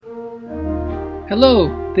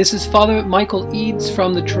Hello, this is Father Michael Eads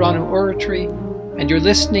from the Toronto Oratory, and you're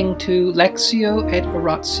listening to Lectio et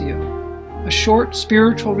Oratio, a short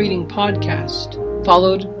spiritual reading podcast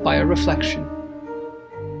followed by a reflection.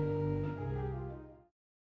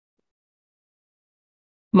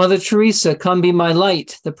 Mother Teresa, Come Be My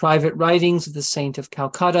Light, the Private Writings of the Saint of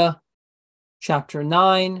Calcutta, Chapter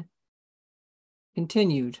 9,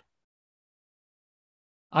 continued.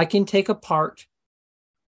 I can take a part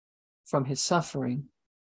from his suffering.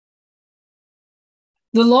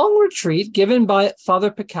 The long retreat given by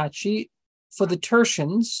Father Peccaci for the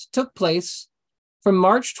Tertians took place from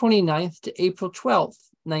March 29th to April 12th,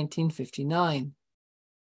 1959.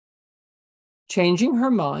 Changing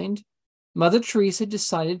her mind, Mother Teresa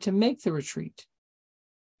decided to make the retreat.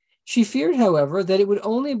 She feared, however, that it would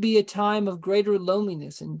only be a time of greater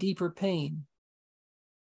loneliness and deeper pain,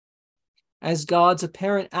 as God's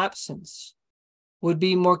apparent absence would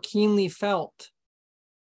be more keenly felt,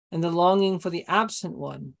 and the longing for the absent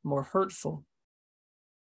one more hurtful.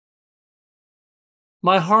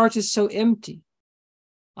 My heart is so empty.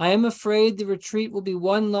 I am afraid the retreat will be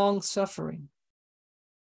one long suffering.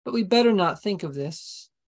 But we better not think of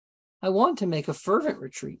this. I want to make a fervent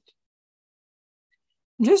retreat.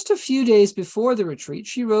 Just a few days before the retreat,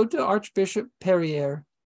 she wrote to Archbishop Perrier,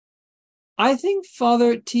 I think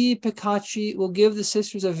Father T. Peccaci will give the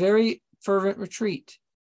sisters a very fervent retreat.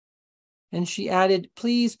 And she added,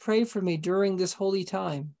 please pray for me during this holy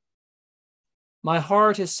time. My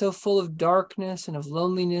heart is so full of darkness and of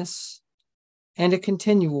loneliness and a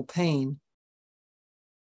continual pain.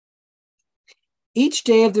 Each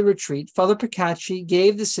day of the retreat, Father Peccaci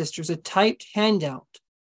gave the sisters a typed handout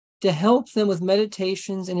to help them with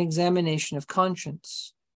meditations and examination of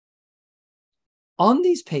conscience. On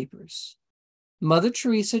these papers, Mother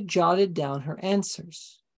Teresa jotted down her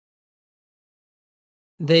answers.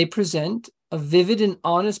 They present a vivid and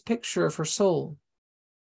honest picture of her soul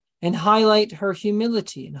and highlight her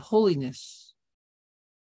humility and holiness.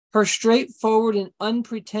 Her straightforward and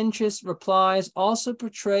unpretentious replies also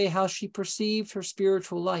portray how she perceived her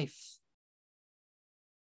spiritual life.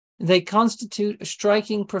 They constitute a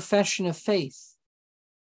striking profession of faith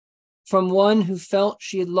from one who felt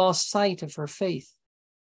she had lost sight of her faith.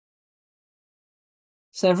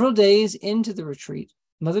 Several days into the retreat,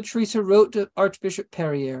 Mother Teresa wrote to Archbishop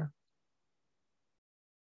Perrier,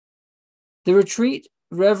 the retreat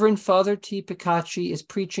Reverend Father T. Peccaci is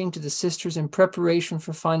preaching to the sisters in preparation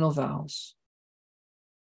for final vows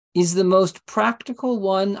is the most practical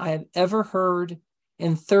one I have ever heard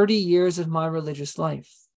in 30 years of my religious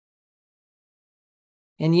life.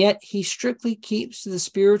 And yet he strictly keeps to the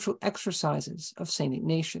spiritual exercises of St.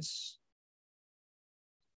 Ignatius.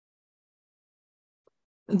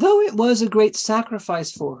 Though it was a great sacrifice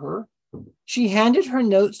for her, she handed her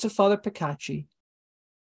notes to Father Peccaci.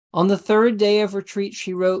 On the third day of retreat,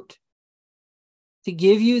 she wrote, to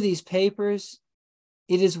give you these papers,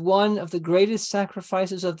 it is one of the greatest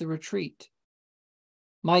sacrifices of the retreat,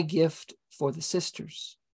 my gift for the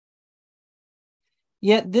sisters.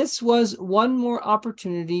 Yet this was one more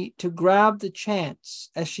opportunity to grab the chance,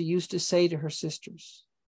 as she used to say to her sisters,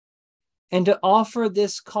 and to offer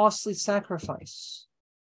this costly sacrifice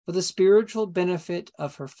for the spiritual benefit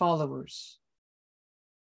of her followers.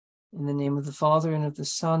 In the name of the Father, and of the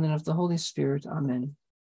Son, and of the Holy Spirit. Amen.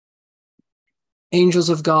 Angels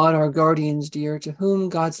of God, our guardians dear, to whom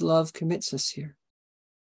God's love commits us here,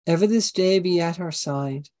 ever this day be at our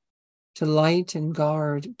side, to light and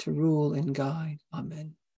guard, to rule and guide.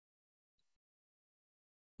 Amen.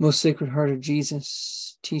 Most Sacred Heart of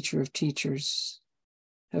Jesus, Teacher of teachers,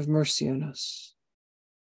 have mercy on us.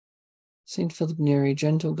 Saint Philip Neri,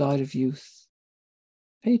 gentle guide of youth,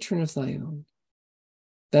 patron of thy own,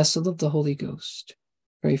 vessel of the Holy Ghost,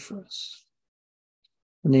 pray for us.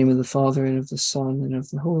 In the name of the Father, and of the Son, and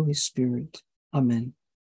of the Holy Spirit. Amen.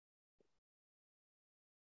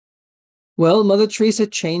 Well, Mother Teresa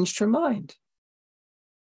changed her mind.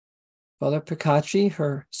 Father Peccaci,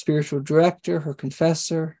 her spiritual director, her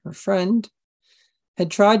confessor, her friend, had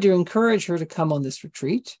tried to encourage her to come on this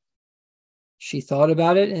retreat. She thought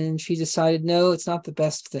about it and she decided, no, it's not the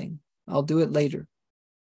best thing. I'll do it later.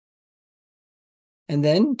 And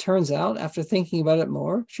then, turns out, after thinking about it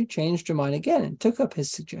more, she changed her mind again and took up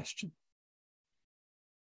his suggestion.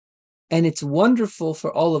 And it's wonderful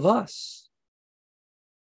for all of us,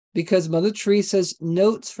 because Mother Teresa's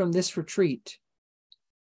notes from this retreat,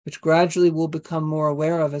 which gradually we'll become more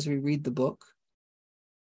aware of as we read the book,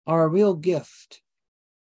 are a real gift.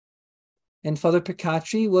 And Father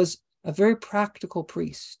Peccaci was a very practical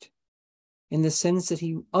priest, in the sense that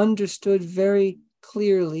he understood very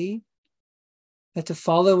clearly that to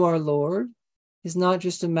follow our Lord is not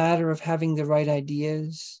just a matter of having the right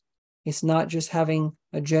ideas. It's not just having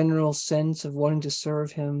a general sense of wanting to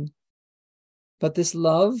serve him. But this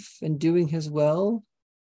love and doing his will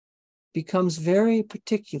becomes very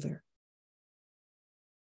particular,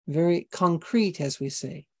 very concrete, as we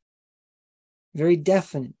say, very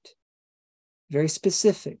definite, very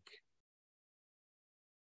specific.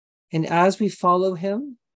 And as we follow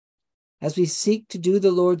him, as we seek to do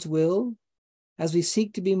the Lord's will, as we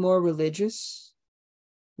seek to be more religious,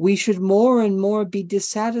 we should more and more be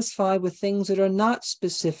dissatisfied with things that are not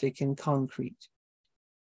specific and concrete.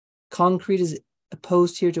 Concrete is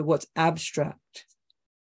opposed here to what's abstract.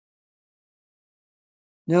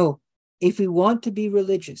 No, if we want to be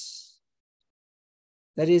religious,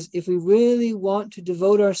 that is, if we really want to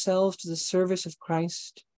devote ourselves to the service of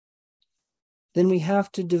Christ, then we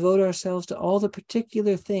have to devote ourselves to all the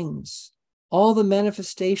particular things, all the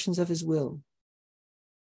manifestations of his will.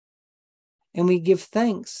 And we give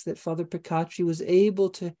thanks that Father Picacci was able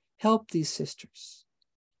to help these sisters.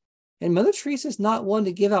 And Mother Teresa is not one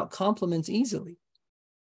to give out compliments easily.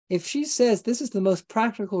 If she says this is the most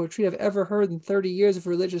practical retreat I've ever heard in 30 years of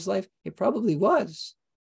religious life, it probably was.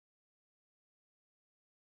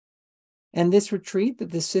 And this retreat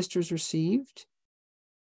that the sisters received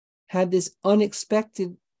had this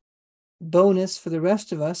unexpected bonus for the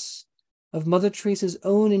rest of us of Mother Teresa's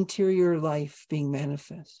own interior life being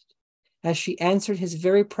manifest, as she answered his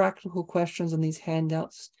very practical questions on these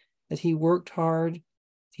handouts that he worked hard,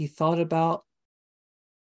 he thought about.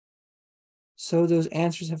 So those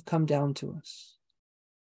answers have come down to us.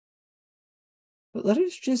 But let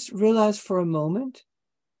us just realize for a moment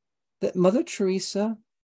that Mother Teresa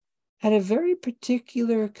had a very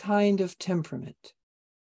particular kind of temperament.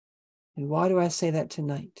 And why do I say that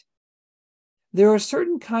tonight? There are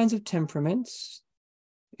certain kinds of temperaments.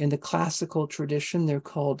 In the classical tradition, they're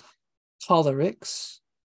called cholerics.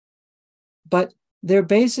 But they're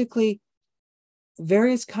basically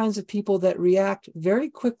various kinds of people that react very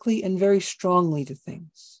quickly and very strongly to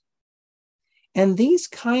things. And these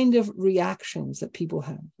kind of reactions that people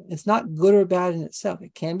have, it's not good or bad in itself.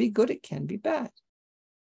 It can be good, it can be bad.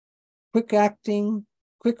 Quick acting,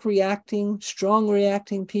 quick reacting, strong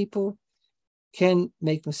reacting people can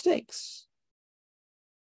make mistakes.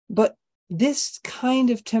 But this kind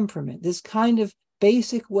of temperament, this kind of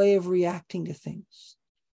basic way of reacting to things,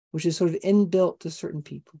 which is sort of inbuilt to certain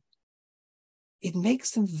people, it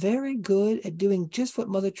makes them very good at doing just what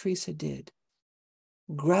Mother Teresa did,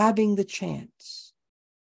 grabbing the chance.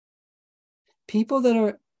 People that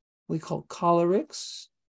are, we call cholerics,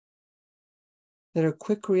 that are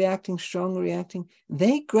quick reacting, strong reacting,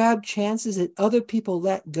 they grab chances that other people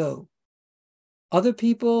let go. Other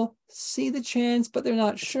people see the chance, but they're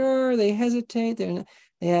not sure, they hesitate, they're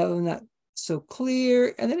not so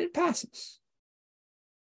clear, and then it passes.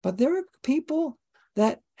 But there are people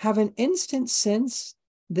that have an instant sense,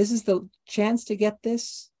 this is the chance to get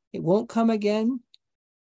this, it won't come again,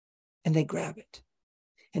 and they grab it.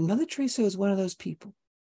 And Mother Teresa is one of those people.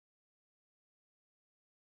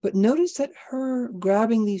 But notice that her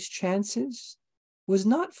grabbing these chances was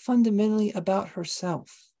not fundamentally about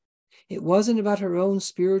herself. It wasn't about her own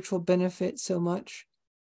spiritual benefit so much.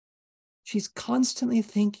 She's constantly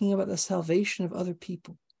thinking about the salvation of other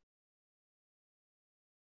people.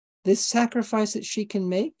 This sacrifice that she can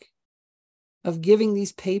make of giving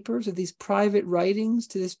these papers, of these private writings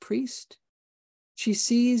to this priest, she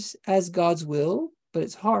sees as God's will, but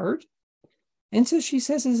it's hard. And so she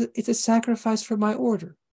says it's a sacrifice for my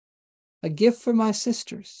order, a gift for my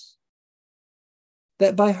sisters.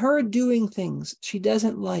 That by her doing things she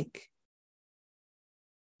doesn't like,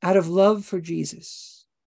 out of love for Jesus,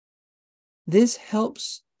 this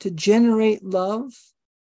helps to generate love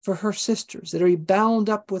for her sisters that are bound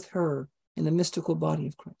up with her in the mystical body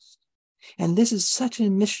of Christ. And this is such a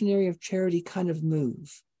missionary of charity kind of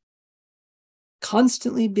move.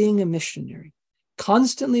 Constantly being a missionary,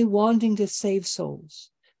 constantly wanting to save souls,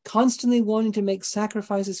 constantly wanting to make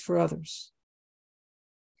sacrifices for others.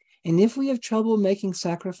 And if we have trouble making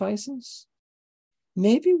sacrifices,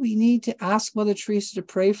 maybe we need to ask Mother Teresa to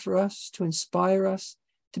pray for us, to inspire us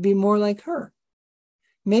to be more like her.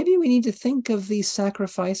 Maybe we need to think of these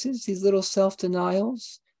sacrifices, these little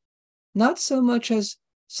self-denials, not so much as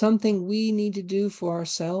something we need to do for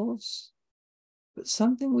ourselves, but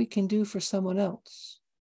something we can do for someone else.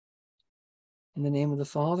 In the name of the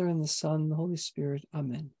Father, and the Son, and the Holy Spirit,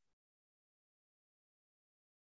 amen.